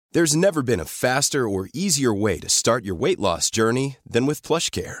There's never been a faster or easier way to start your weight loss journey than with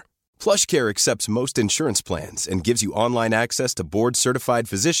PlushCare. PlushCare accepts most insurance plans and gives you online access to board-certified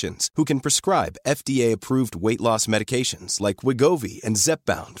physicians who can prescribe FDA-approved weight loss medications like Wegovy and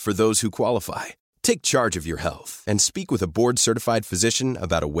Zepbound for those who qualify. Take charge of your health and speak with a board-certified physician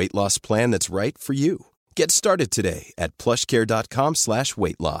about a weight loss plan that's right for you. Get started today at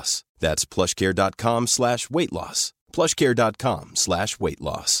plushcare.com/weight loss. That's plushcare.com/weight loss. plushcare.com/weight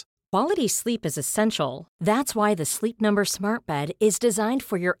loss. Quality sleep is essential. That's why the Sleep Number Smart Bed is designed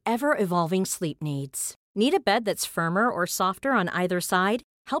for your ever-evolving sleep needs. Need a bed that's firmer or softer on either side?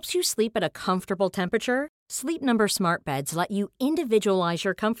 Helps you sleep at a comfortable temperature? Sleep Number Smart Beds let you individualize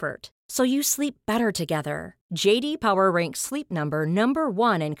your comfort, so you sleep better together. J.D. Power ranks Sleep Number number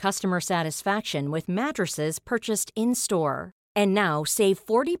 1 in customer satisfaction with mattresses purchased in-store. And now, save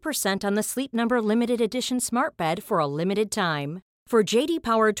 40% on the Sleep Number Limited Edition Smart Bed for a limited time. For J.D.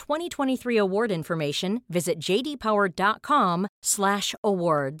 Power 2023 award information, visit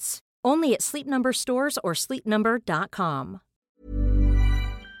jdpower.com/awards. Only at Sleep Number stores or sleepnumber.com.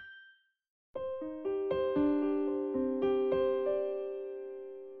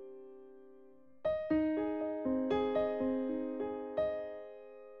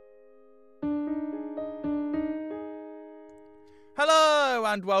 Hello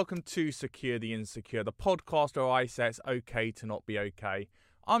and welcome to Secure the Insecure, the podcast where I say it's okay to not be okay.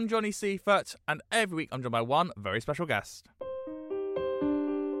 I'm Johnny Seifert, and every week I'm joined by one very special guest.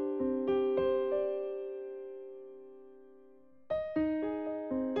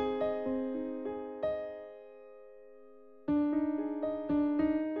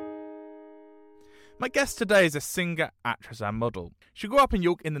 My guest today is a singer, actress and model. She grew up in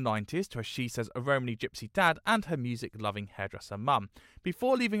York in the 90s to, as she says, a Romany gypsy dad and her music-loving hairdresser mum,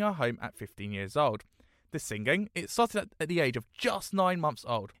 before leaving her home at 15 years old. The singing, it started at the age of just 9 months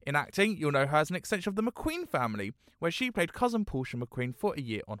old. In acting, you'll know her as an extension of the McQueen family, where she played cousin Portia McQueen for a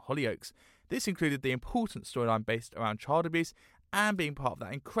year on Hollyoaks. This included the important storyline based around child abuse and being part of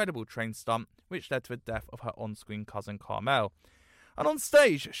that incredible train stunt, which led to the death of her on-screen cousin Carmel. And on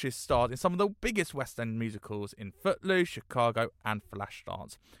stage, she's starred in some of the biggest West End musicals in Footloose, Chicago and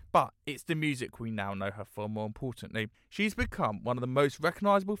Flashdance. But it's the music we now know her for, more importantly. She's become one of the most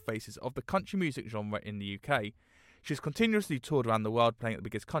recognisable faces of the country music genre in the UK. She's continuously toured around the world playing at the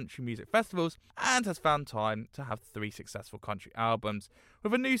biggest country music festivals and has found time to have 3 successful country albums.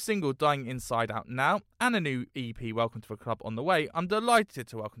 With a new single, Dying Inside, out now, and a new EP, Welcome to the Club, on the way, I'm delighted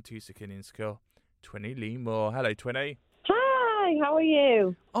to welcome to Secure the Insecure, Twinny Lee Moore. Hello, Twinny. Hi, how are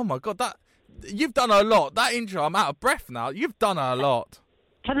you? Oh my God, you've done a lot. That intro, I'm out of breath now. You've done a lot.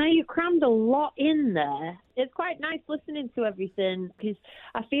 I know you crammed a lot in there. It's quite nice listening to everything because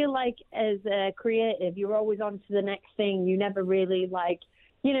I feel like as a creative, you're always on to the next thing. You never really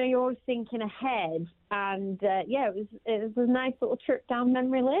you're always thinking ahead. And it was a nice little trip down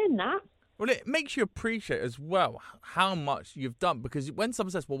memory lane, that. Well, it makes you appreciate as well how much you've done, because when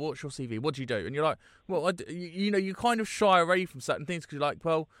someone says, well, what's your CV? What do you do? And you're like, well, you kind of shy away from certain things because you're like,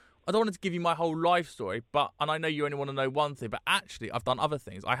 well, I don't want to give you my whole life story, and I know you only want to know one thing, but actually I've done other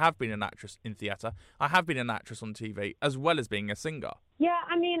things. I have been an actress in theatre. I have been an actress on TV, as well as being a singer. Yeah,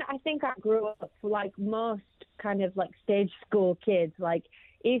 I mean, I think I grew up like most kind of like stage school kids, like,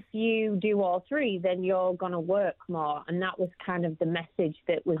 if you do all 3, then you're going to work more. And that was kind of the message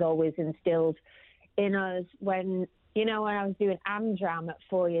that was always instilled in us when I was doing Amdram at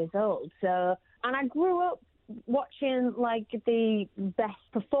 4 years old. So, and I grew up watching like the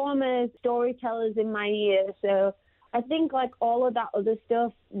best performers, storytellers in my ear. So I think like all of that other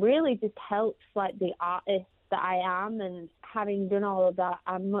stuff really just helps like the artist that I am, and having done all of that,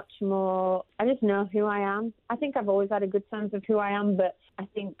 I just know who I am. I think I've always had a good sense of who I am, but I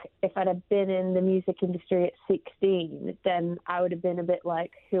think if I'd have been in the music industry at 16, then I would have been a bit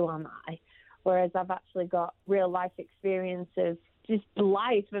like, who am I? Whereas I've actually got real life experience of just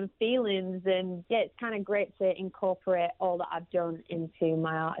life and feelings, and yeah, it's kind of great to incorporate all that I've done into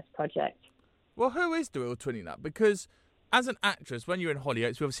my artist project. Well, who is the real Twinny now? Because as an actress, when you're in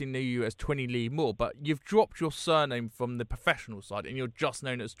Hollyoaks, we obviously knew you as Twinny Lee Moore, but you've dropped your surname from the professional side and you're just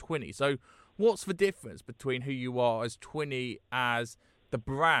known as Twinny. So what's the difference between who you are as Twinny as the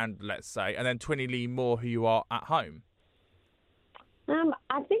brand, let's say, and then Twinny Lee Moore, who you are at home?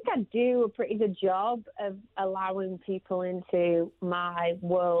 I think I do a pretty good job of allowing people into my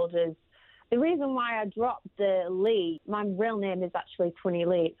world. As the reason why I dropped the Lee, my real name is actually Twinny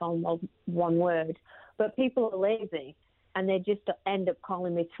Lee, it's all one word, but people are lazy and they just end up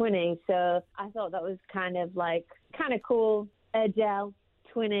calling me Twinny. So I thought that was kind of cool. Adele,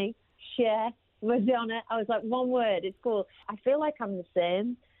 Twinny, Cher, Madonna. I was like, one word, it's cool. I feel like I'm the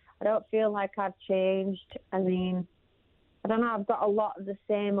same. I don't feel like I've changed. I mean, I don't know, I've got a lot of the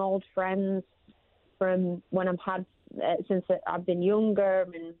same old friends from when I've had, since I've been younger.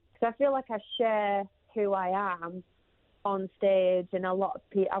 And cause I feel like I share who I am on stage, and a lot of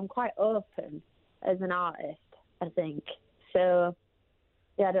people, I'm quite open as an artist, I think. So,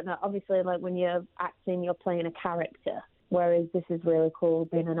 yeah, I don't know. Obviously, like when you're acting, you're playing a character, whereas this is really cool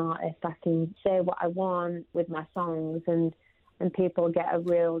being an artist. I can say what I want with my songs, and people get a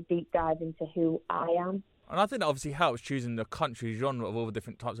real deep dive into who I am. And I think that obviously helps choosing the country genre of all the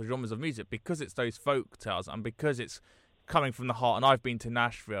different types of genres of music, because it's those folk tales and because it's coming from the heart. And I've been to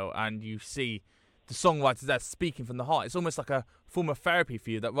Nashville and you see the songwriters there speaking from the heart. It's almost like a form of therapy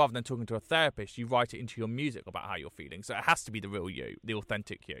for you, that rather than talking to a therapist, you write it into your music about how you're feeling. So it has to be the real you, the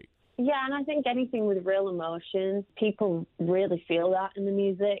authentic you. Yeah, and I think anything with real emotions, people really feel that in the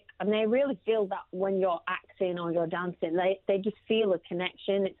music. And they really feel that when you're acting or you're dancing. They just feel a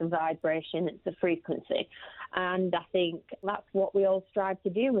connection. It's a vibration. It's a frequency. And I think that's what we all strive to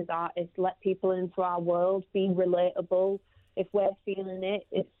do as artists, let people into our world, be relatable. If we're feeling it,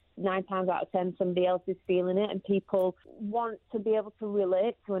 it's 9 times out of 10 somebody else is feeling it, and people want to be able to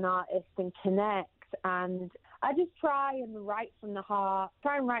relate to an artist and connect. And I just try and write from the heart,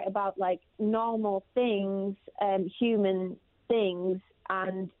 try and write about like normal things, human things,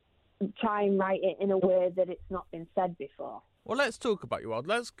 and try and write it in a way that it's not been said before. Well, let's talk about your world.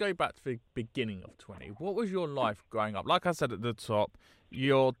 Let's go back to the beginning of 20. What was your life growing up? Like I said at the top,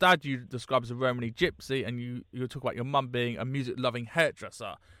 your dad you describe as a Romany gypsy, and you talk about your mum being a music-loving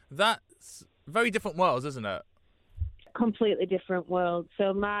hairdresser. That's very different worlds, isn't it? Completely different world.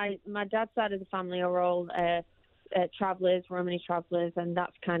 So my dad's side of the family are all travellers, Romany travellers, and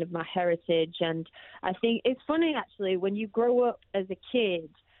that's kind of my heritage. And I think it's funny, actually, when you grow up as a kid,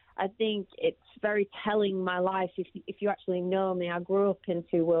 I think it's very telling my life. If you actually know me, I grew up in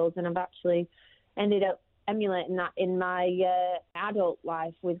two worlds, and I've actually ended up emulating that in my adult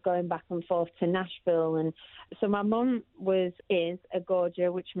life with going back and forth to Nashville. And so my mum is a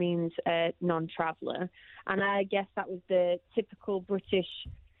Gorger, which means non-traveller. And I guess that was the typical British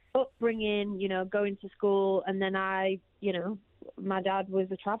upbringing, you know, going to school. And then my dad was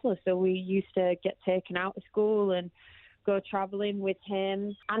a traveller, so we used to get taken out of school and go traveling with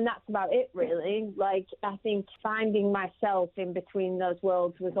him. And that's about it, really. Like, I think finding myself in between those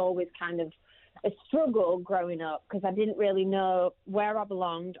worlds was always kind of a struggle growing up, because I didn't really know where I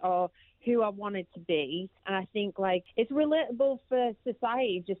belonged or who I wanted to be. And I think, like, it's relatable for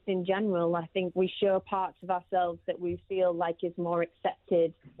society just in general. I think we show parts of ourselves that we feel like is more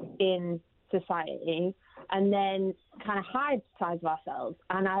accepted in society, and then kind of hide sides of ourselves.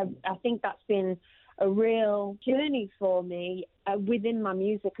 And I think that's been a real journey for me within my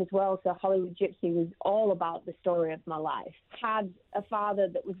music as well. So Hollywood Gypsy was all about the story of my life. Had a father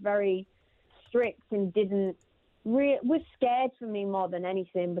that was very strict and was scared for me more than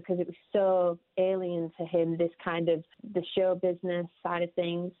anything, because it was so alien to him, this kind of the show business side of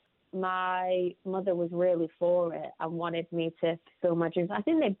things. My mother was really for it and wanted me to fulfill my dreams. I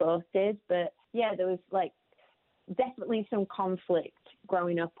think they both did, but yeah, there was like definitely some conflict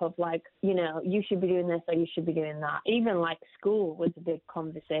growing up of like, you know, you should be doing this or you should be doing that. Even like school was a big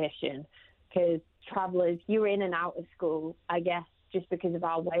conversation, because travellers, you're in and out of school, I guess, just because of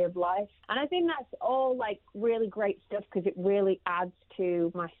our way of life. And I think that's all like really great stuff, because it really adds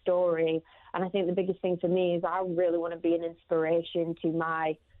to my story. And I think the biggest thing for me is I really want to be an inspiration to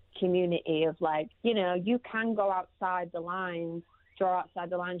my community of like, you know, you can go outside the lines, draw outside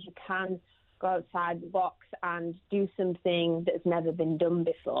the lines, you can go outside the box and do something that's never been done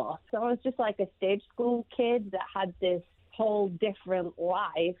before. So I was just like a stage school kid that had this whole different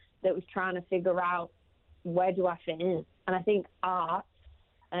life that was trying to figure out, where do I fit in? And I think art,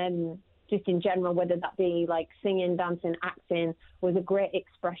 just in general, whether that be like singing, dancing, acting, was a great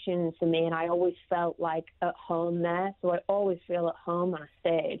expression for me. And I always felt like at home there. So I always feel at home on a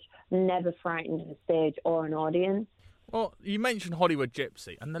stage, never frightened of a stage or an audience. Well, you mentioned Hollywood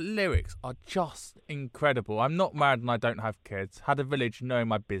Gypsy, and the lyrics are just incredible. I'm not married and I don't have kids. Had a village knowing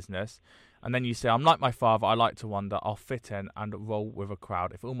my business. And then you say, I'm like my father, I like to wander. I'll fit in and roll with a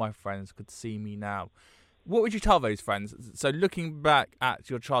crowd. If all my friends could see me now. What would you tell those friends? So looking back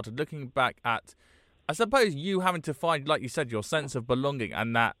at your childhood, looking back at, I suppose, you having to find, like you said, your sense of belonging,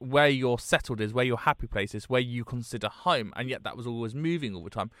 and that where you're settled is, where your happy place is, where you consider home, and yet that was always moving all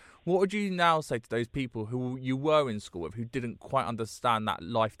the time. What would you now say to those people who you were in school with, who didn't quite understand that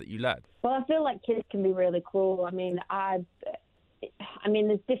life that you led? Well, I feel like kids can be really cruel. I mean,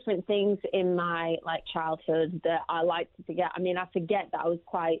 there's different things in my like childhood that I like to forget. I mean, I forget that I was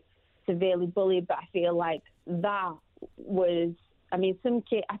quite severely bullied, but I feel like that was I mean, some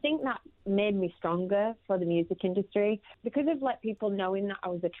kids, I think that made me stronger for the music industry because of like people knowing that I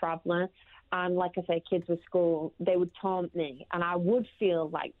was a traveller. And like I say, kids with school, they would taunt me and I would feel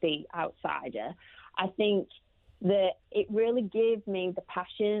like the outsider. I think that it really gave me the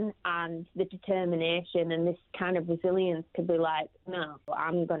passion and the determination and this kind of resilience to be like, no,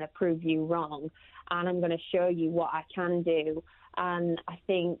 I'm going to prove you wrong and I'm going to show you what I can do. And I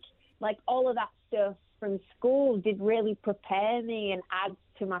think like all of that stuff from school did really prepare me and add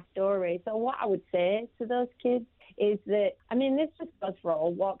to my story. So what I would say to those kids is that, I mean, this just goes for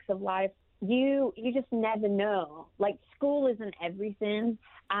all walks of life. You just never know. Like, school isn't everything,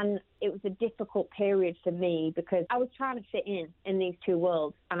 and it was a difficult period for me because I was trying to fit in these two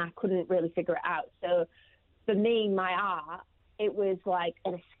worlds, and I couldn't really figure it out. So for me, my art, it was like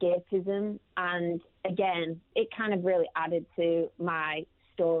an escapism, and again, it kind of really added to my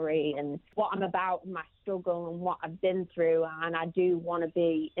story and what I'm about, my struggle and what I've been through. And I do want to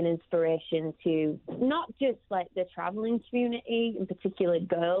be an inspiration to not just like the traveling community, in particular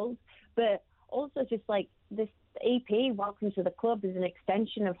girls, but also just like this EP, Welcome to the Club, is an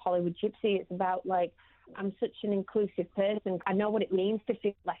extension of Hollywood Gypsy. It's about like, I'm such an inclusive person. I know what it means to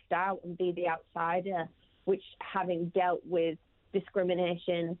feel left out and be the outsider, which, having dealt with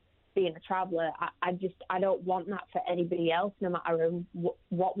discrimination, being a traveller, I don't want that for anybody else, no matter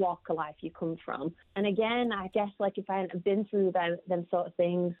what walk of life you come from. And again, I guess like if I hadn't been through them sort of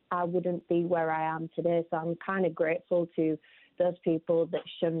things, I wouldn't be where I am today. So I'm kind of grateful to those people that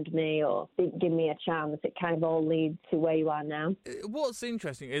shunned me or didn't give me a chance. It kind of all leads to where you are now. What's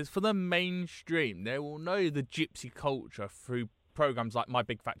interesting is for the mainstream, they will know the gypsy culture through programmes like My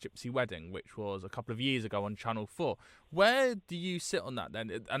Big Fat Gypsy Wedding, which was a couple of years ago on Channel 4. Where do you sit on that then?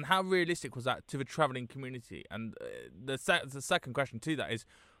 And how realistic was that to the travelling community? And the second question to that is,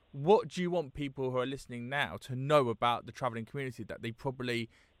 what do you want people who are listening now to know about the travelling community that they probably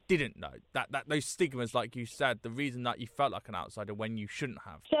didn't know? That those stigmas, like you said, the reason that you felt like an outsider when you shouldn't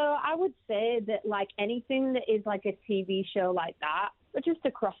have. So I would say that like anything that is like a TV show like that, but just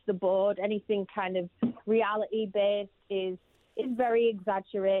across the board, anything kind of reality-based is very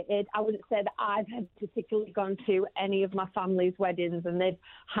exaggerated. I wouldn't say that I've had particularly gone to any of my family's weddings and they've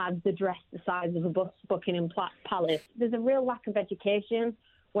had the dress the size of a Buckingham Palace. There's a real lack of education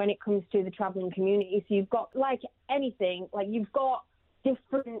when it comes to the travelling community. So you've got like anything, like you've got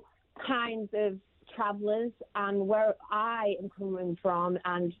different kinds of travellers, and where I am coming from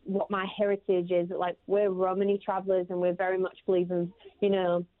and what my heritage is, like we're Romani travellers and we're very much believe in, you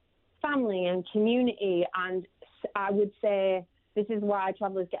know, family and community. And I would say this is why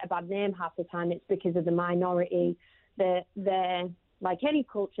travellers get a bad name half the time. It's because of the minority. They're like any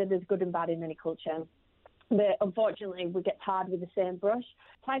culture, there's good and bad in any culture. But unfortunately, we get tarred with the same brush.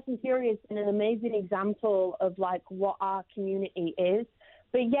 Tyson Fury is an amazing example of like what our community is,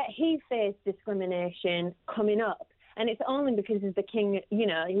 but yet he faced discrimination coming up. And it's only because he's the king, you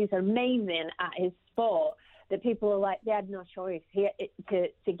know, he's amazing at his sport that people are like, they had no choice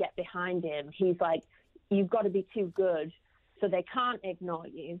to get behind him. He's like, you've got to be too good, so they can't ignore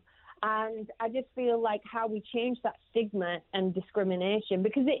you. And I just feel like how we change that stigma and discrimination,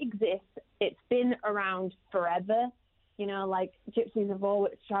 because it exists, it's been around forever. You know, like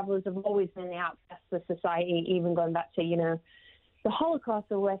travellers have always been the outcasts of society, even going back to, you know, the Holocaust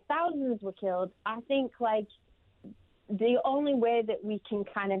where thousands were killed. I think like the only way that we can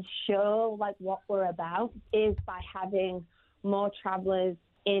kind of show like what we're about is by having more travellers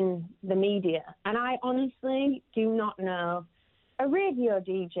in the media. And I honestly do not know a radio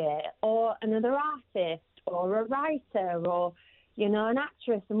DJ or another artist or a writer or, you know, an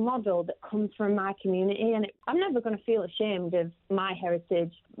actress, a model that comes from my community. And I'm never going to feel ashamed of my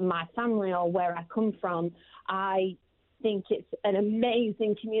heritage, my family, or where I come from. I think it's an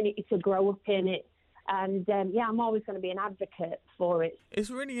amazing community to grow up in. It. And, I'm always going to be an advocate for it.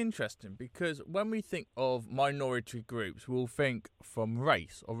 It's really interesting because when we think of minority groups, we'll think from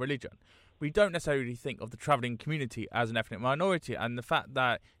race or religion. We don't necessarily think of the travelling community as an ethnic minority, and the fact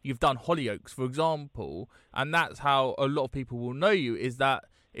that you've done Hollyoaks, for example, and that's how a lot of people will know you, is that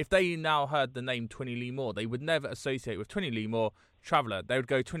if they now heard the name Twinnie Lee Moore, they would never associate with Twinnie Lee Moore traveller. They would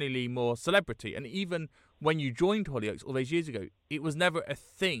go Twinnie Lee Moore celebrity. And even when you joined Hollyoaks all those years ago, it was never a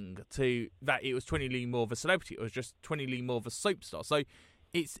thing that it was Twinnie Lee Moore the celebrity. It was just Twinnie Lee Moore the soap star. So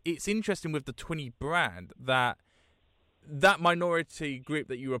it's interesting with the Twinnie brand that that minority group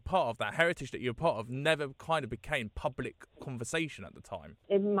that you were part of, that heritage that you were part of, never kind of became public conversation at the time.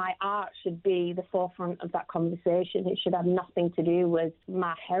 My art should be the forefront of that conversation. It should have nothing to do with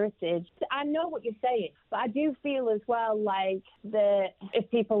my heritage. I know what you're saying, but I do feel as well like if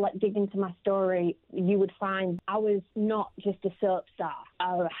people dig into my story, you would find I was not just a soap star.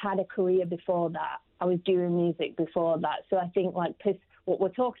 I had a career before that. I was doing music before that. So I think what we're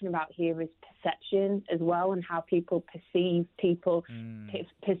talking about here is perception as well, and how people perceive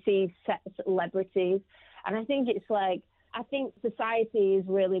perceive celebrities. And I think it's I think society is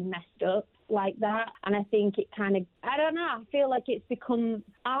really messed up like that. And I think it kind of, I don't know, I feel like it's become,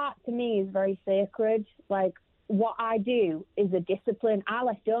 art to me is very sacred. Like, what I do is a discipline. I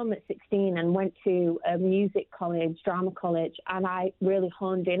left home at 16 and went to a music college, drama college, and I really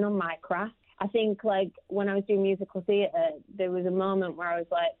honed in on my craft. I think, when I was doing musical theatre, there was a moment where I was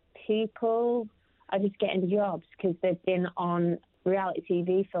like, people are just getting jobs because they've been on reality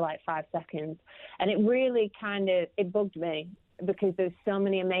TV for 5 seconds. And it really it bugged me, because there's so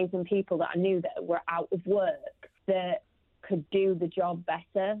many amazing people that I knew that were out of work that could do the job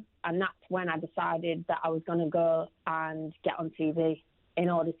better. And that's when I decided that I was going to go and get on TV in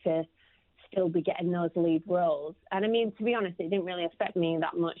order to still be getting those lead roles. And I mean, to be honest, it didn't really affect me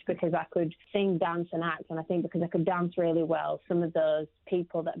that much, because I could sing, dance and act. And I think because I could dance really well, some of those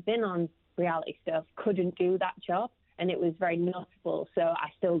people that have been on reality stuff couldn't do that job. And it was very noticeable. So I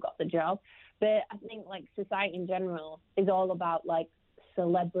still got the job. But I think society in general is all about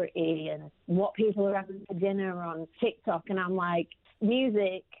celebrity and what people are having for dinner on TikTok. And I'm like,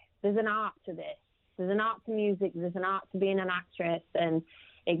 music, there's an art to this. There's an art to music. There's an art to being an actress. And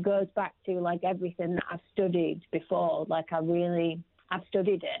it goes back to everything that I've studied before. I've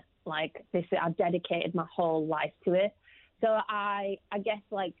studied it. I've dedicated my whole life to it. So I guess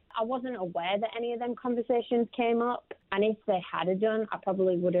I wasn't aware that any of them conversations came up. And if they had done, I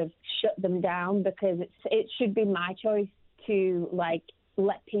probably would have shut them down, because it should be my choice to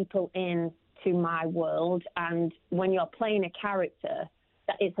let people in to my world. And when you're playing a character,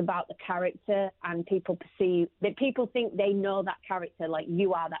 that it's about the character, and people think they know that character,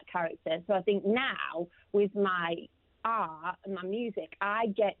 you are that character. So I think now with my art and my music, I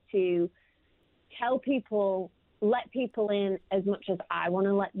get to let people in as much as I want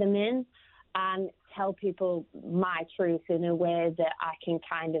to let them in, and tell people my truth in a way that I can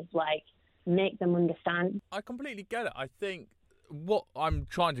make them understand. I completely get it. I think what I'm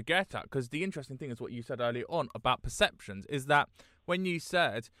trying to get at, because the interesting thing is what you said earlier on about perceptions, is that when you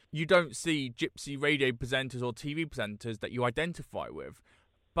said you don't see gypsy radio presenters or TV presenters that you identify with,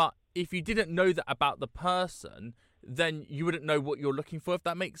 but if you didn't know that about the person, then you wouldn't know what you're looking for, if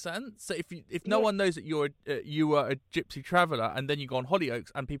that makes sense. So if no one knows that you were a gypsy traveller, and then you go on Hollyoaks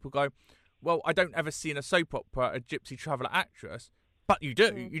and people go, well, I don't ever see in a soap opera a gypsy traveller actress, but you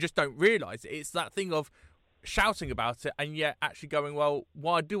do. You just don't realise it. It's that thing of shouting about it and yet actually going, well,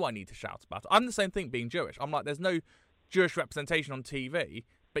 why do I need to shout about it? I'm the same thing being Jewish. I'm like, there's no Jewish representation on TV,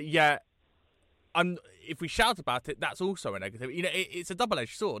 but yet if we shout about it, that's also a negative. It's a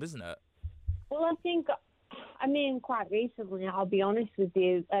double-edged sword, isn't it? Well, I mean, quite recently, I'll be honest with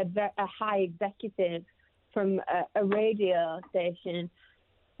you, a high executive from a radio station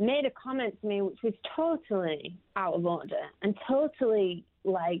made a comment to me which was totally out of order and totally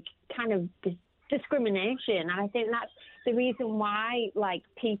discrimination. And I think that's the reason why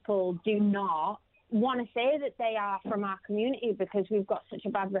people do not want to say that they are from our community, because we've got such a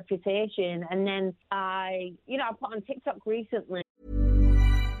bad reputation. And then I put on TikTok recently.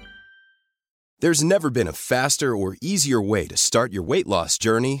 There's never been a faster or easier way to start your weight loss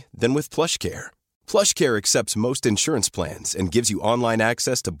journey than with PlushCare. PlushCare accepts most insurance plans and gives you online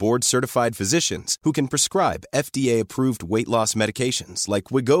access to board-certified physicians who can prescribe FDA-approved weight loss medications like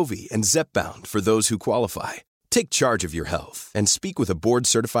Wegovy and Zepbound for those who qualify. Take charge of your health and speak with a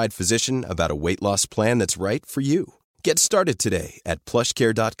board-certified physician about a weight loss plan that's right for you. Get started today at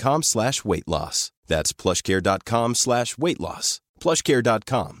plushcare.com/weight-loss. That's plushcare.com/weight-loss.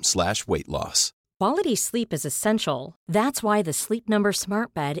 plushcare.com/weight-loss. Quality sleep is essential. That's why the Sleep Number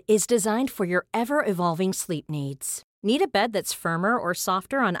Smart Bed is designed for your ever-evolving sleep needs. Need a bed that's firmer or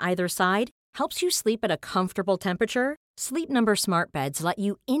softer on either side? Helps you sleep at a comfortable temperature? Sleep Number Smart Beds let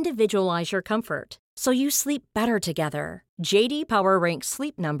you individualize your comfort, so you sleep better together. J.D. Power ranks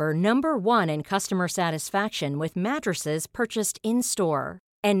Sleep Number number 1 in customer satisfaction with mattresses purchased in-store.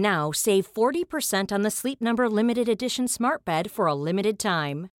 And now save 40% on the Sleep Number Limited Edition Smart Bed for a limited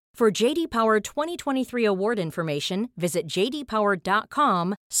time. For J.D. Power 2023 award information, visit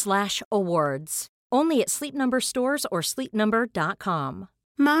jdpower.com/awards. Only at Sleep Number stores or sleepnumber.com.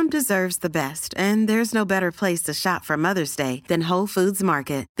 Mom deserves the best, and there's no better place to shop for Mother's Day than Whole Foods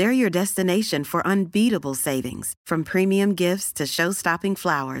Market. They're your destination for unbeatable savings, from premium gifts to show-stopping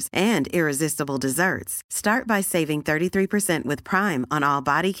flowers and irresistible desserts. Start by saving 33% with Prime on all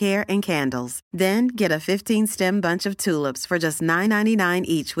body care and candles. Then get a 15-stem bunch of tulips for just $9.99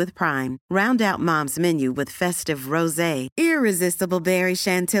 each with Prime. Round out Mom's menu with festive rosé, irresistible berry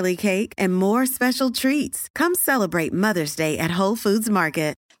chantilly cake, and more special treats. Come celebrate Mother's Day at Whole Foods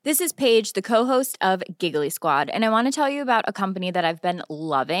Market. This is Paige, the co-host of Giggly Squad, and I want to tell you about a company that I've been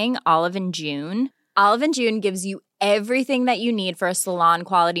loving, Olive & June. Olive & June gives you everything that you need for a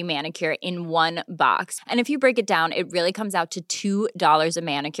salon-quality manicure in one box. And if you break it down, it really comes out to $2 a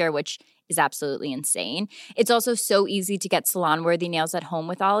manicure, which is absolutely insane. It's also so easy to get salon-worthy nails at home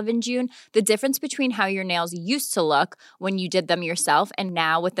with Olive & June. The difference between how your nails used to look when you did them yourself and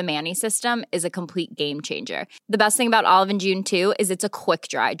now with the Mani system is a complete game changer. The best thing about Olive & June, too, is it's a quick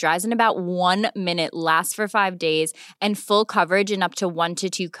dry. Dries in about 1 minute, lasts for 5 days, and full coverage in up to 1 to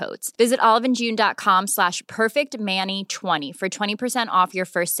 2 coats. Visit oliveandjune.com/perfectmani20 for 20% off your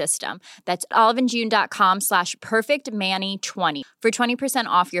first system. That's oliveandjune.com/perfectmani20 for 20%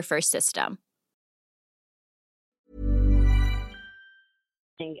 off your first system.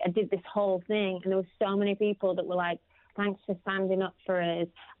 I did this whole thing, and there were so many people that were like, thanks for standing up for us.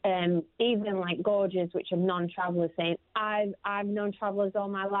 Even like Gorgeous, which are non-travelers, saying, I've known travelers all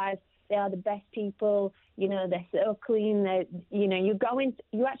my life. They are the best people. You know, they're so clean. They, you know, you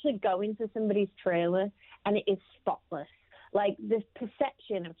actually go into somebody's trailer and it is spotless. Like, this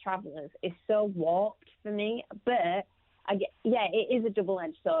perception of travelers is so warped for me. But it is a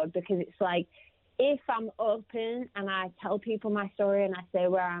double-edged sword, because it's like, if I'm open and I tell people my story and I say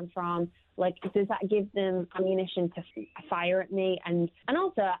where I'm from, like, does that give them ammunition to fire at me? And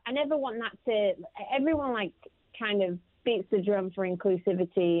also, I never want that to, everyone like kind of beats the drum for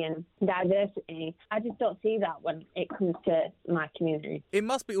inclusivity and diversity. I just don't see that when it comes to my community. It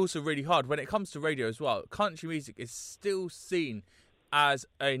must be also really hard when it comes to radio as well. Country music is still seen as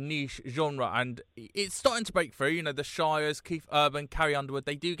a niche genre, and it's starting to break through. You know, the Shires, Keith Urban, Carrie Underwood,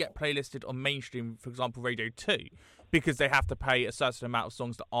 they do get playlisted on mainstream, for example, Radio 2, because they have to pay a certain amount of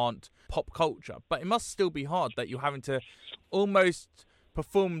songs that aren't pop culture. But it must still be hard that you're having to almost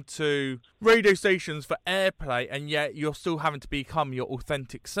perform to radio stations for airplay, and yet you're still having to become your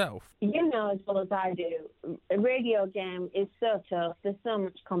authentic self. You know as well as I do, a radio game is so tough. There's so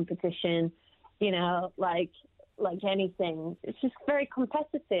much competition, you know, like anything. It's just very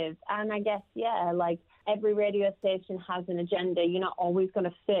competitive. And I guess, like every radio station has an agenda. You're not always going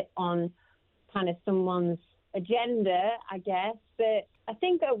to fit on kind of someone's agenda, I guess. But I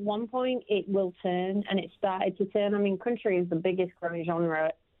think at one point it will turn, and it started to turn. I mean, country is the biggest growing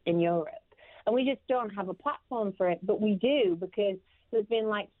genre in Europe, and we just don't have a platform for it. But we do, because there's been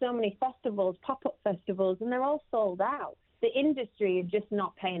like so many festivals, pop-up festivals, and they're all sold out. The industry is just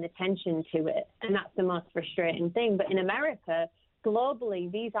not paying attention to it, and that's the most frustrating thing. But in America, globally,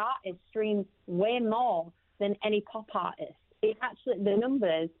 these artists stream way more than any pop artist. It actually, the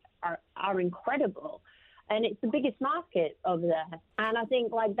numbers are incredible, and it's the biggest market over there. And I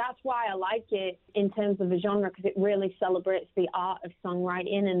think like that's why I like it in terms of a genre, because it really celebrates the art of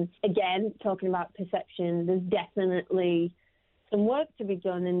songwriting. And again, talking about perception, there's definitely some work to be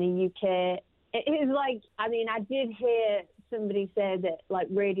done in the UK. It is like, I mean, I did hear somebody say that, like,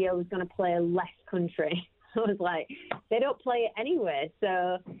 radio was going to play less country. I was like, they don't play it anyway.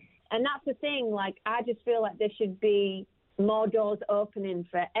 So, and that's the thing, like, I just feel like there should be more doors opening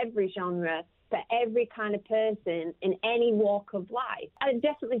for every genre, for every kind of person in any walk of life. I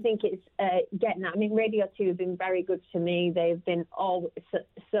definitely think it's getting that. I mean, Radio 2 have been very good to me. They've been all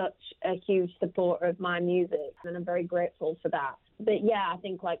such a huge supporter of my music, and I'm very grateful for that. But yeah, I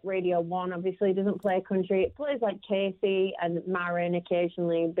think like Radio 1 obviously doesn't play country. It plays like Casey and Marin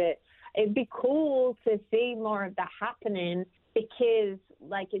occasionally, but it'd be cool to see more of that happening, because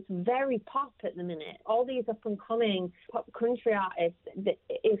like it's very pop at the minute. All these up and coming pop country artists,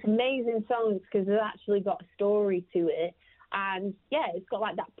 it's amazing songs because they've actually got a story to it. And yeah, it's got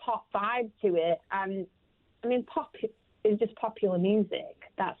like that pop vibe to it. And I mean, pop is just popular music.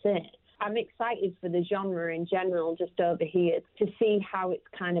 That's it. I'm excited for the genre in general, just over here, to see how it's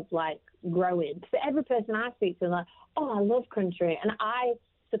kind of like growing. For every person I speak to, like, oh, I love country. And I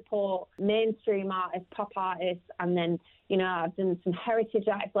support mainstream artists, pop artists, and then, you know, I've done some heritage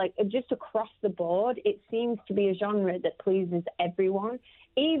artists, like just across the board. It seems to be a genre that pleases everyone,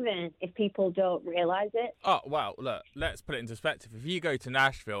 even if people don't realise it. Oh, well, look, let's put it into perspective. If you go to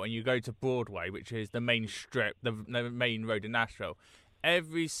Nashville and you go to Broadway, which is the main strip, the main road in Nashville,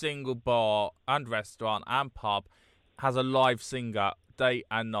 every single bar and restaurant and pub has a live singer day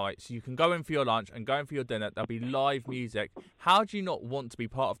and night. So you can go in for your lunch and go in for your dinner. There'll be live music. How do you not want to be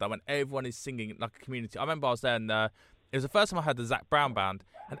part of that when everyone is singing like a community? I remember I was there and it was the first time I heard the Zac Brown Band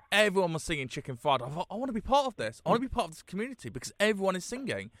and everyone was singing Chicken Fried. I thought, I want to be part of this. I want to be part of this community because everyone is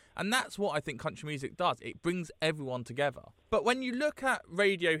singing. And that's what I think country music does. It brings everyone together. But when you look at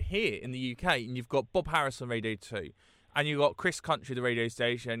radio here in the UK, and you've got Bob Harris on Radio 2, and you've got Chris Country, the radio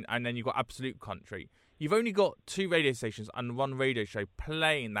station, and then you've got Absolute Country, you've only got 2 radio stations and 1 radio show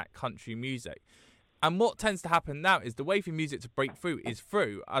playing that country music. And what tends to happen now is the way for music to break through is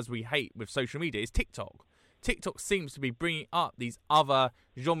through, as we hate with social media, is TikTok. TikTok seems to be bringing up these other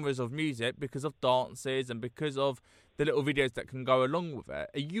genres of music because of dances and because of the little videos that can go along with it.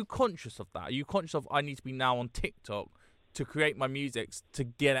 Are you conscious of that? Are you conscious of I need to be now on TikTok to create my music to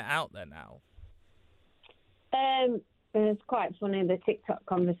get it out there now? It's quite funny, the TikTok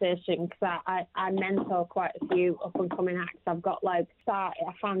conversation, because I mentor quite a few up-and-coming acts. I've got a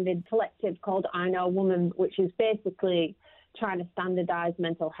founded collective called I Know Woman, which is basically trying to standardise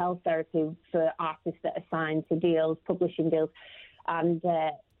mental health therapy for artists that are signed to deals, publishing deals, and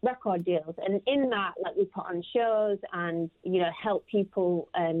record deals. And in that, we put on shows and, help people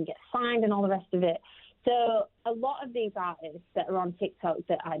get signed and all the rest of it. So a lot of these artists that are on TikTok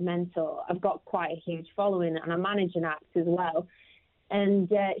that I mentor, I've got quite a huge following, and I manage an act as well. And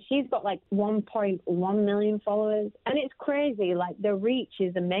she's got 1.1 million followers. And it's crazy. The reach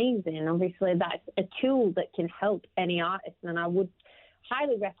is amazing. Obviously, that's a tool that can help any artist. And I would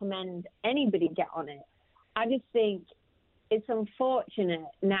highly recommend anybody get on it. I just think it's unfortunate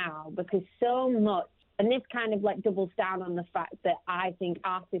now because so much, and this kind of doubles down on the fact that I think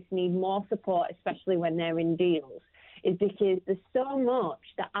artists need more support, especially when they're in deals, is because there's so much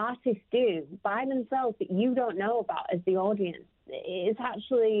that artists do by themselves that you don't know about as the audience. It's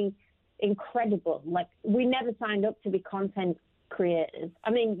actually incredible. We never signed up to be content creators.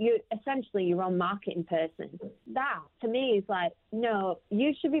 I mean, you're essentially your own marketing person. That, to me, is no,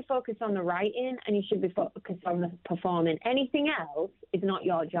 you should be focused on the writing and you should be focused on the performing. Anything else is not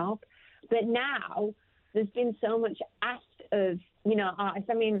your job. But now there's been so much asked of, artists.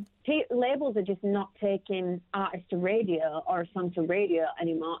 I mean, labels are just not taking artists to radio or a song to radio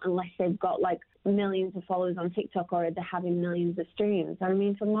anymore unless they've got millions of followers on TikTok or they're having millions of streams. I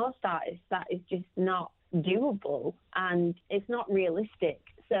mean, for most artists, that is just not doable and it's not realistic.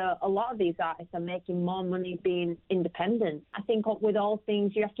 So a lot of these artists are making more money being independent. I think with all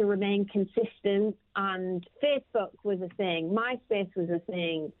things, you have to remain consistent. And Facebook was a thing. MySpace was a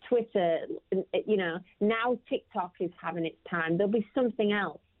thing. Twitter, now TikTok is having its time. There'll be something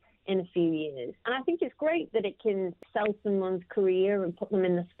else in a few years. And I think it's great that it can sell someone's career and put them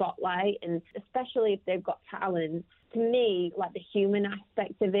in the spotlight, and especially if they've got talent. To me, the human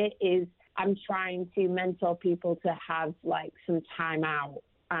aspect of it is I'm trying to mentor people to have some time out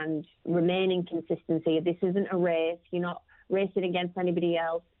and remain in consistency. This isn't a race. You're not racing against anybody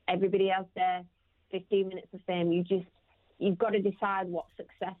else. Everybody else there, 15 minutes of fame. You've got to decide what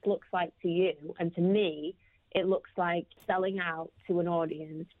success looks like to you. And to me, it looks like selling out to an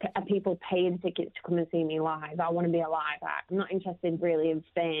audience, people paying tickets to come and see me live. I want to be a live act. I'm not interested really in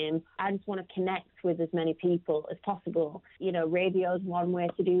fame. I just want to connect with as many people as possible. Radio's one way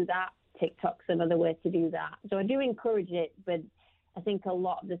to do that. TikTok's another way to do that. So I do encourage it, but I think a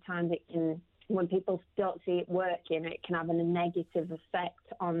lot of the times when people don't see it working, it can have a negative effect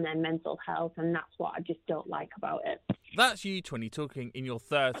on their mental health, and that's what I just don't like about it. That's you, 20, talking in your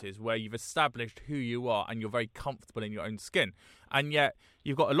 30s, where you've established who you are and you're very comfortable in your own skin. And yet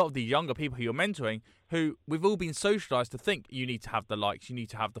you've got a lot of the younger people who you're mentoring who we've all been socialised to think you need to have the likes, you need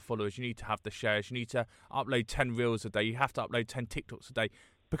to have the followers, you need to have the shares, you need to upload 10 reels a day, you have to upload 10 TikToks a day.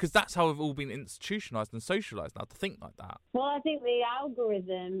 Because that's how we've all been institutionalised and socialised now, to think like that. Well, I think the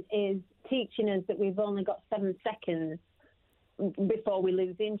algorithm is teaching us that we've only got 7 seconds before we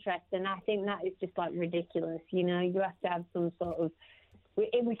lose interest. And I think that is just ridiculous. You have to have some sort of...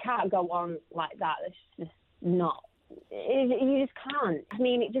 We can't go on like that. It's just not... You just can't. I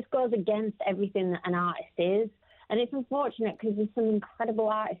mean, it just goes against everything that an artist is. And it's unfortunate because there's some incredible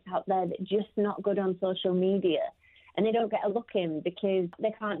artists out there that are just not good on social media. And they don't get a look in because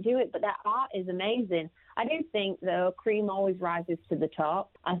they can't do it, but their art is amazing. I do think, though, cream always rises to the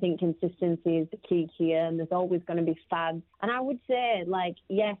top. I think consistency is the key here, and there's always going to be fads. And I would say,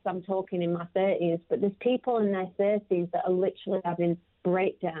 yes, I'm talking in my 30s, but there's people in their 30s that are literally having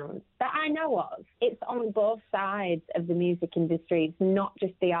breakdowns that I know of. It's on both sides of the music industry. It's not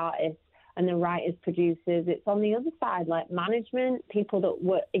just the artists and the writers, producers. It's on the other side, management, people that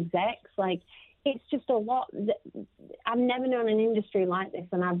were execs, it's just a lot. I've never known an industry like this,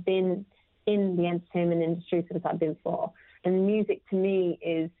 and I've been in the entertainment industry since I've been 4. And music to me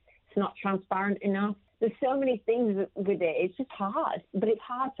it's not transparent enough. There's so many things with it. It's just hard, but it's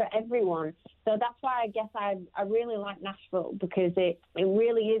hard for everyone. So that's why I guess I really like Nashville, because it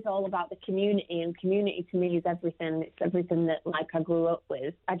really is all about the community, and community to me is everything. It's everything that like I grew up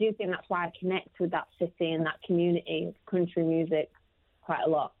with. I do think that's why I connect with that city and that community of country music quite a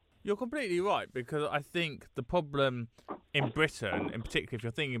lot. You're completely right, because I think the problem in Britain, in particular if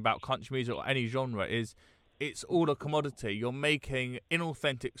you're thinking about country music or any genre, is it's all a commodity. You're making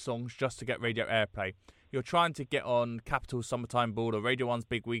inauthentic songs just to get radio airplay. You're trying to get on Capital's Summertime Ball or Radio 1's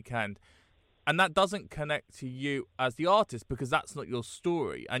Big Weekend, and that doesn't connect to you as the artist because that's not your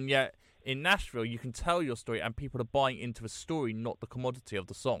story. And yet in Nashville, you can tell your story and people are buying into the story, not the commodity of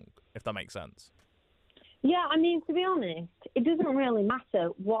the song, if that makes sense. Yeah, I mean, to be honest, it doesn't really matter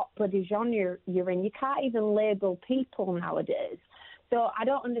what bloody genre you're in. You can't even label people nowadays. So I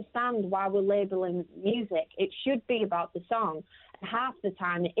don't understand why we're labelling music. It should be about the song. And half the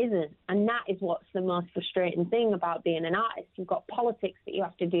time it isn't. And that is what's the most frustrating thing about being an artist. You've got politics that you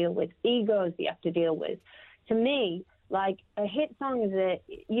have to deal with, egos that you have to deal with. To me, like, a hit song is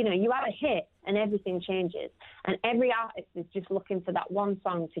you have a hit and everything changes. And every artist is just looking for that one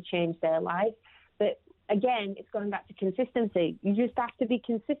song to change their life. But again, it's going back to consistency. You just have to be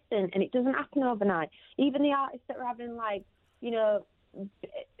consistent, and it doesn't happen overnight. Even the artists that are having, like,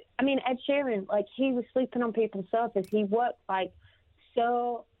 Ed Sheeran, like, he was sleeping on people's sofas. He worked,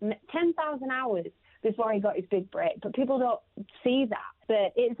 10,000 hours before he got his big break. But people don't see that.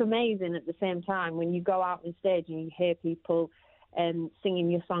 But it's amazing at the same time when you go out on stage and you hear people singing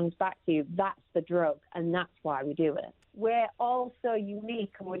your songs back to you. That's the drug, and that's why we do it. We're all so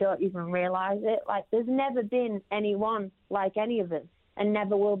unique and we don't even realise it. Like, there's never been anyone like any of us and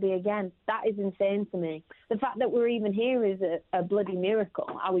never will be again. That is insane to me. The fact that we're even here is a bloody miracle,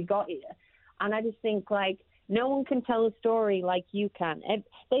 how we got here. And I just think, like, no one can tell a story like you can.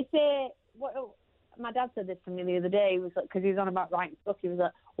 They say, my dad said this to me the other day, because he was on about writing a book. He was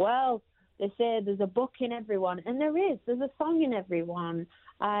like, well, they say there's a book in everyone. And there is. There's a song in everyone.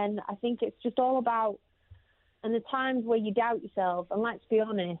 And I think it's just all about, and the times where you doubt yourself, and let's be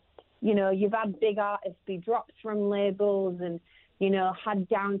honest, you've had big artists be dropped from labels and, had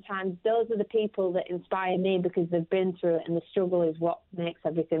downtimes. Those are the people that inspire me because they've been through it, and the struggle is what makes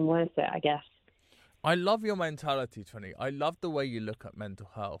everything worth it, I guess. I love your mentality, Trinny. I love the way you look at mental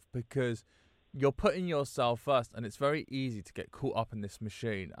health, because you're putting yourself first, and it's very easy to get caught up in this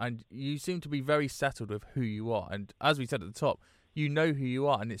machine. And you seem to be very settled with who you are. And as we said at the top, you know who you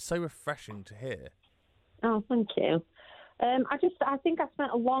are, and it's so refreshing to hear. Oh, thank you. I think I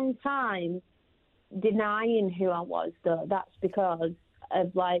spent a long time denying who I was, though. That's because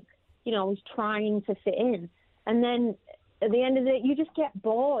of, I was trying to fit in. And then at the end of it, you just get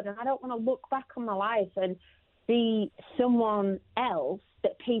bored. And I don't want to look back on my life and be someone else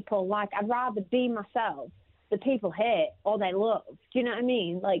that people like. I'd rather be myself that people hate or they love. Do you know what I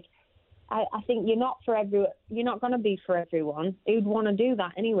mean? Like, I think you're not going to be for everyone. Who'd want to do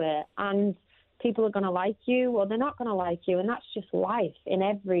that anyway? And people are going to like you or they're not going to like you, and that's just life in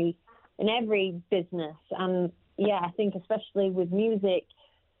every business. And yeah, I think especially with music,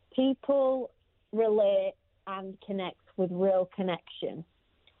 people relate and connect with real connection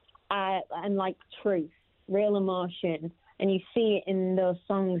and like truth, real emotion, and you see it in those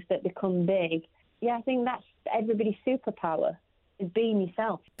songs that become big. Yeah, I think that's everybody's superpower, is being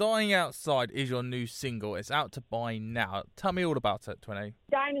yourself. Dying Outside is your new single. It's out to buy now. Tell me all about it, Trinny.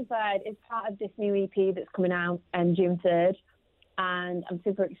 Dying Outside is part of this new EP that's coming out on June 3rd, and I'm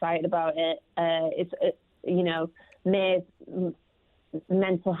super excited about it. May's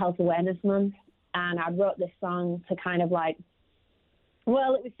Mental Health Awareness Month, and I wrote this song to kind of it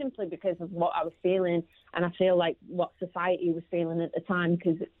was simply because of what I was feeling, and I feel like what society was feeling at the time,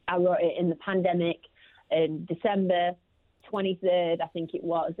 because I wrote it in the pandemic in December 23rd, I think it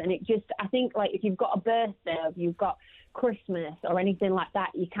was. And it just, I think, if you've got a birthday, or if you've got Christmas or anything like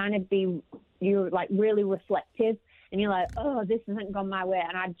that, you're really reflective, and you're like, oh, this hasn't gone my way.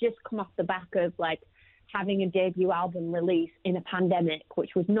 And I'd just come off the back of having a debut album release in a pandemic,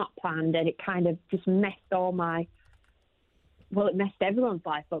 which was not planned, and it kind of just messed it messed everyone's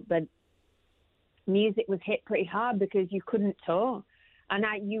life up. But music was hit pretty hard because you couldn't tour. And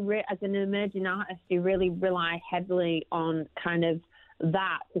as an emerging artist, you really rely heavily on kind of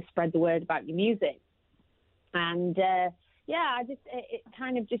that to spread the word about your music. And it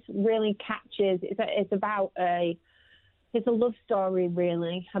kind of just really captures. It's a love story,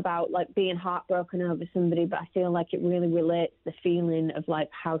 really, about being heartbroken over somebody. But I feel like it really relates the feeling of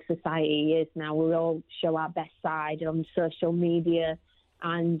how society is now. We all show our best side on social media,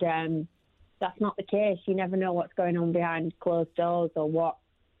 and that's not the case. You never know what's going on behind closed doors or what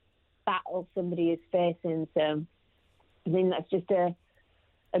battle somebody is facing. So I think that's just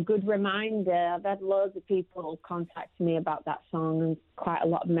a good reminder. I've had loads of people contact me about that song and quite a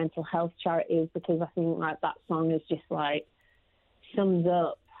lot of mental health charities, because I think like that song is just like sums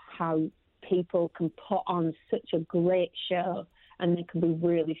up how people can put on such a great show and they can be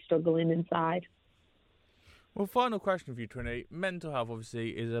really struggling inside. Well, final question for you, Trinny. Mental health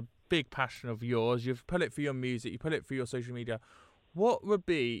obviously is a big passion of yours. You've put it for your music, you put it for your social media. What would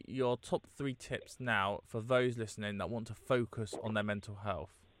be your top 3 tips now for those listening that want to focus on their mental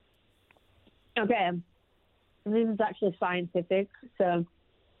health? Okay, this is actually scientific. So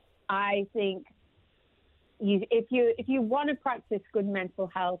I think if you want to practice good mental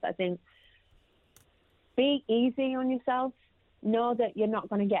health, I think be easy on yourself. Know that you're not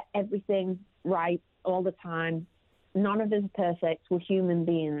going to get everything right all the time. None of us are perfect. We're human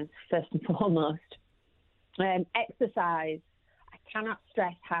beings, first and foremost. Exercise. I cannot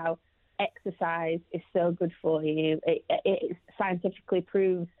stress how exercise is so good for you. It scientifically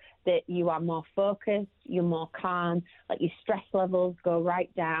proves that you are more focused, you're more calm, like your stress levels go right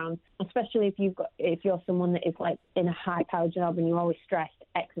down, especially if you're someone that is like in a high-powered job and you're always stressed.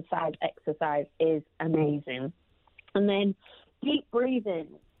 Exercise is amazing. And then deep breathing.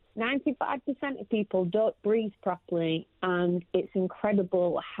 95% of people don't breathe properly, and it's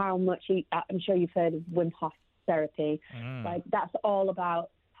incredible how much I'm sure you've heard of Wim Hof therapy. Like that's all about,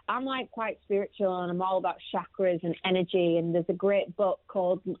 I'm like quite spiritual and I'm all about chakras and energy, and there's a great book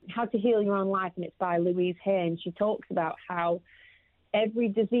called How to Heal Your Own Life, and it's by Louise Hay, and she talks about how every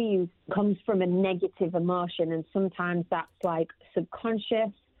disease comes from a negative emotion, and sometimes that's like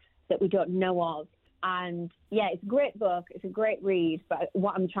subconscious that we don't know of. And yeah, it's a great book, it's a great read, but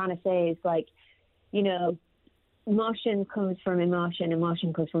what I'm trying to say is like, you know, emotion comes from emotion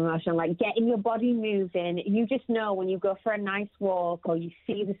comes from emotion. Like getting your body moving. You just know when you go for a nice walk or you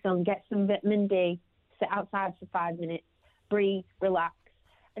see the sun, get some vitamin D, sit outside for 5 minutes, breathe, relax,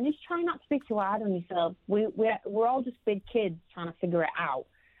 and just try not to be too hard on yourself. We're all just big kids trying to figure it out,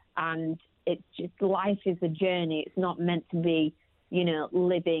 and it's just, life is a journey. It's not meant to be, you know,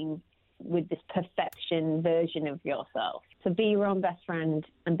 living with this perfection version of yourself. So be your own best friend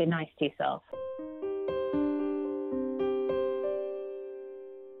and be nice to yourself.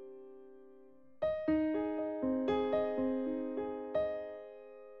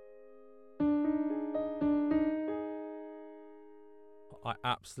 I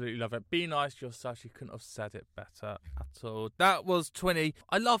absolutely love it. Be nice to yourself. You couldn't have said it better at all. That was Trinny.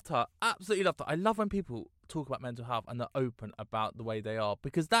 I loved her. Absolutely loved her. I love when people talk about mental health and they're open about the way they are,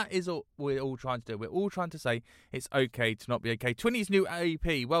 because that is what we're all trying to do. We're all trying to say it's okay to not be okay. Trinny's new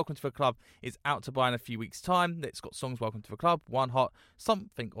EP, Welcome to the Club, is out to buy in a few weeks' time. It's got songs Welcome to the Club, One Hot,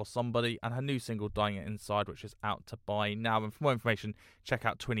 Something or Somebody, and her new single Dying It Inside, which is out to buy now. And for more information, check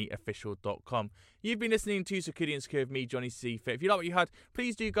out twinnyofficial.com. You've been listening to Secure the Insecure with me, Johnny Seafit. If you like what you heard,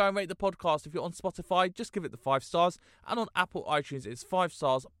 please do go and rate the podcast. If you're on Spotify, just give it the 5 stars. And on Apple iTunes, it's 5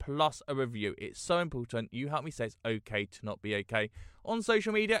 stars plus a review. It's so important. You help me say it's okay to not be okay. On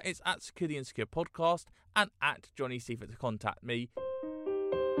social media, it's at Secure the Insecure Podcast and at Johnny Seafit to contact me.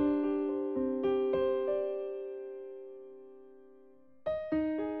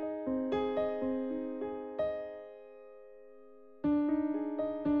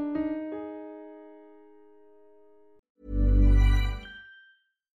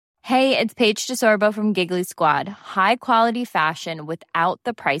 Hey, it's Paige DeSorbo from Giggly Squad. High quality fashion without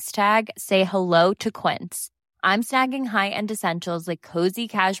the price tag. Say hello to Quince. I'm snagging high-end essentials like cozy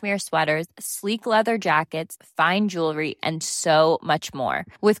cashmere sweaters, sleek leather jackets, fine jewelry, and so much more.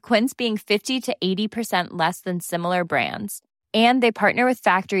 With Quince being 50 to 80% less than similar brands. And they partner with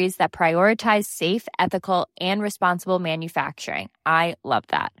factories that prioritize safe, ethical, and responsible manufacturing. I love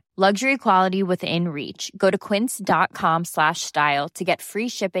that. Luxury quality within reach. Go to quince.com/style to get free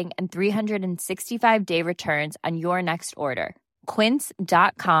shipping and 365-day returns on your next order.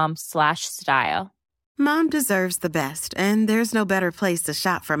 Quince.com/style. Mom deserves the best, and there's no better place to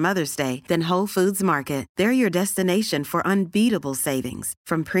shop for Mother's Day than Whole Foods Market. They're your destination for unbeatable savings,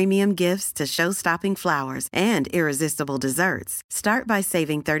 from premium gifts to show-stopping flowers and irresistible desserts. Start by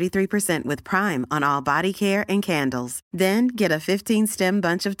saving 33% with Prime on all body care and candles. Then get a 15-stem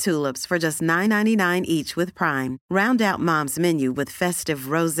bunch of tulips for just $9.99 each with Prime. Round out Mom's menu with festive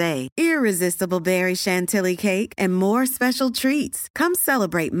rosé, irresistible berry chantilly cake, and more special treats. Come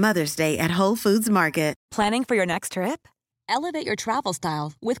celebrate Mother's Day at Whole Foods Market. Planning for your next trip? Elevate your travel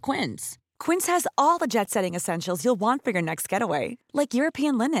style with Quince. Quince has all the jet-setting essentials you'll want for your next getaway, like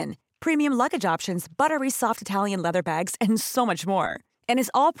European linen, premium luggage options, buttery soft Italian leather bags, and so much more. And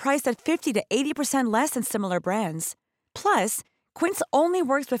is all priced at 50 to 80% less than similar brands. Plus, Quince only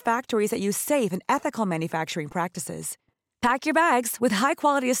works with factories that use safe and ethical manufacturing practices. Pack your bags with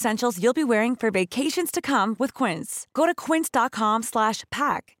high-quality essentials you'll be wearing for vacations to come with Quince. Go to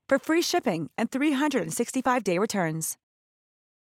quince.com/pack for free shipping and 365-day returns.